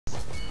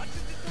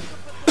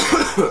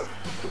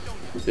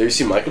Yeah, you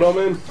see Mike at all,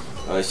 man?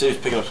 He said he was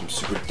picking up some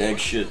super dank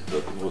shit, but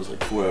it was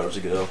like 4 hours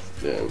ago.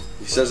 Yeah,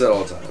 he says that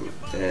all the time,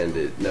 and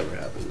it never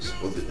happens.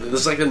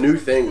 There's like a new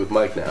thing with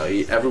Mike now.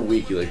 Every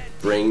week he like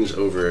brings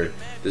over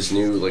this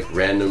new like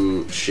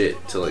random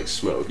shit to like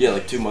smoke. Yeah,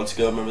 like 2 months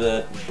ago, remember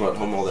that? We brought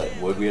home all that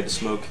wood we had to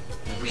smoke.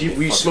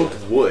 We smoked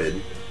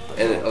wood,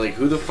 and like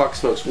who the fuck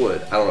smokes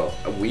wood? I don't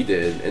know. We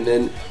did, and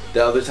then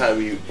the other time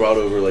we brought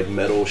over like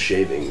metal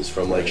shavings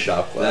from like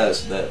shop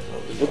glass.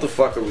 What the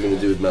fuck are we gonna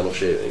do with metal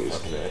shavings?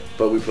 Okay.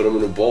 But we put them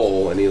in a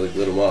bowl, and he like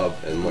lit them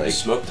up, and like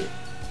smoked it.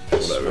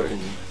 Whatever. Smoking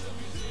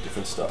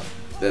different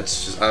stuff.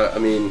 That's just. I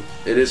mean,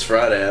 it is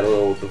Friday. I don't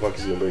know what the fuck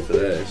he's gonna bring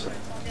today. So.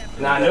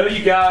 Now I know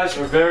you guys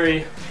are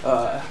very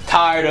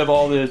tired of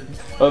all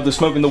the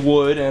smoking the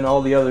wood and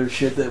all the other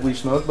shit that we've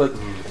smoked, but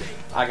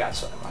I got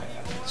something.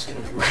 It's gonna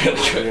be really good.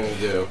 What are you gonna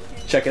do?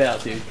 Check it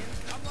out, dude.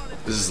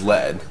 This is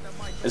lead.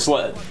 It's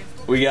lead.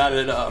 We got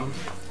it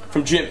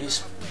from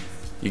Jimmy's.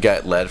 You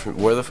got lead from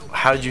where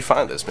how did you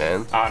find this,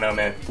 man? I don't know,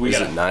 man. Is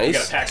it nice? We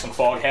gotta pack some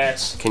fog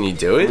hats. Can you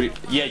do it?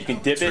 Yeah, you can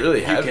dip it. It's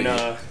really heavy. You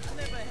can,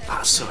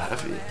 it's so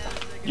heavy.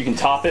 You can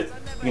top it,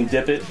 you can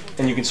dip it,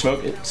 and you can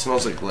smoke it. It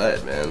smells like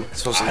lead, man. It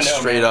smells like I know,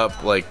 straight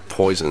up like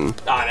poison.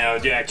 I know,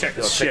 dude. Check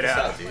this shit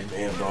out. Dude.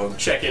 Damn, dog.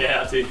 Check it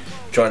out, dude.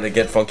 Trying to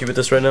get funky with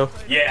this right now?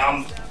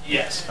 Yeah,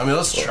 yes. I mean,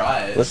 let's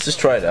try it. Let's just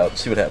try it out,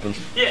 see what happens.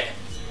 Yeah.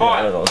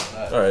 I don't know.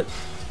 Alright.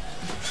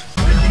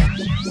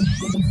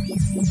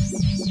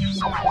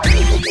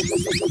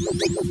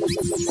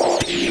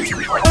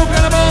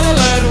 Smoking a bowl of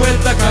lead with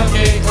the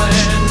Cupcake Clan,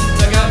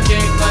 the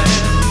Cupcake Clan,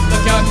 the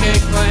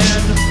Cupcake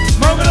Clan.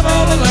 Smoking a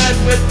bowl of lead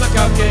with the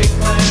Cupcake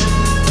Clan,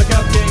 the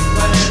Cupcake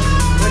Clan,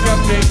 the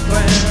Cupcake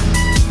Clan.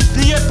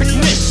 The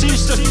epicness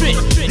seems to fit.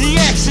 The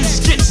accents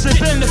gets the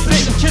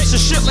benefit and kicks the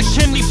shit like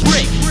Kenny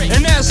Brick.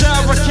 And as I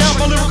recount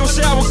my lyrical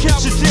style will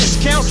get you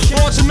discounts.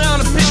 Large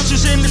amount of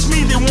pictures and it's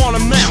me they wanna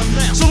mount.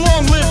 So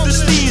long live the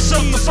steeds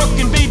of the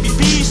fucking baby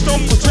bees.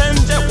 Don't pretend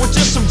that we're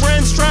just some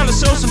friends trying to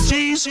sell some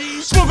cheese.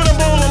 Smoking a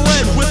bowl of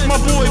lead with my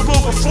boy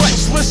Boba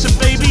Flex. Listen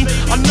baby,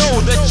 I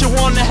know that you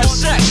wanna have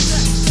sex.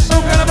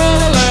 Smoking a bowl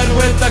of lead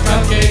with the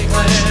Cupcake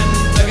Clan,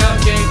 the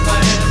Cupcake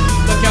Clan,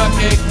 the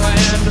Cupcake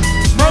Clan.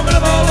 Smoking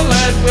a bowl of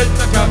lead with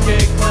the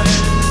Cupcake Clan,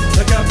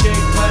 the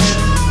Cupcake Clan,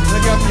 the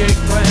Cupcake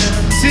Clan.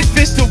 Sid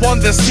Vista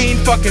on the scene,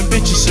 fucking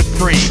bitches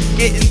supreme.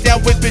 Getting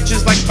down with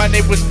bitches like my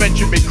name was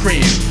Benjamin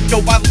Cream. Yo,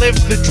 I live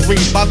the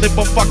dream, I live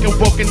on fucking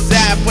Wilkins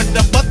Ave with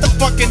a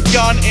motherfucking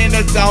gun and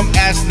a dumb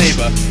ass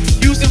neighbor.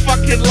 Using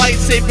fucking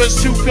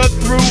lightsabers to cut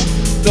through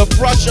the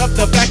brush up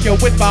the backyard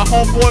with my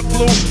homeboy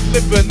Blue.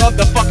 Living on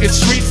the fucking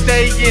streets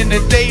day in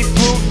and day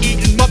through.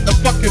 Eating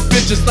motherfucking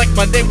bitches like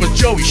my name was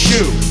Joey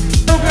Shoe.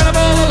 Smoking a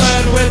bowl of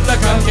lead with the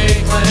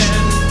Cupcake Clan,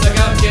 the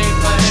Cupcake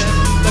Clan,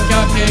 the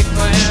Cupcake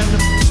Clan.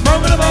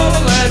 Smoking a bowl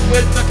of lead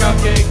with the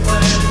Cupcake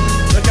Clan,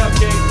 the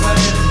Cupcake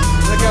Clan,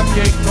 the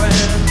Cupcake Clan.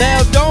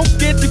 Now don't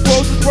get too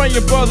close to spraying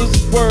your brother's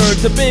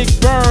words. A big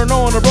burn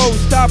on a road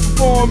stop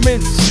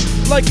performance.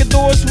 Like a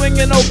door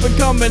swinging open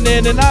coming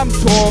in and I'm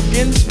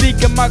talking.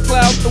 Speaking my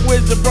clout, the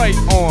wizard right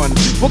on.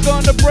 We're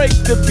gonna break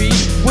the beat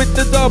with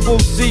the double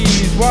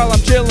C's. While I'm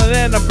chilling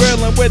and I'm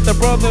grilling with the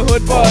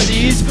brotherhood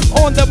buddies.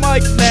 On the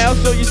mics now,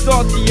 so you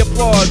start the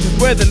applause.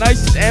 We're the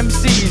nicest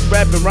MCs,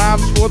 rapping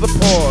rhymes for the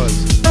pause.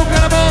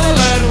 Smoking a bowl of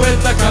lead with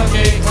the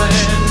Cupcake Clan,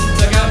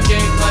 the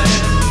Cupcake Clan,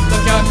 the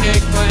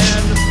Cupcake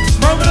Clan.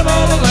 Smoking a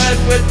bowl of lead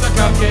with the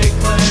Cupcake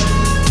Clan,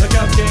 the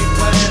Cupcake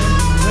Clan,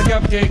 the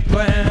Cupcake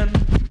Clan.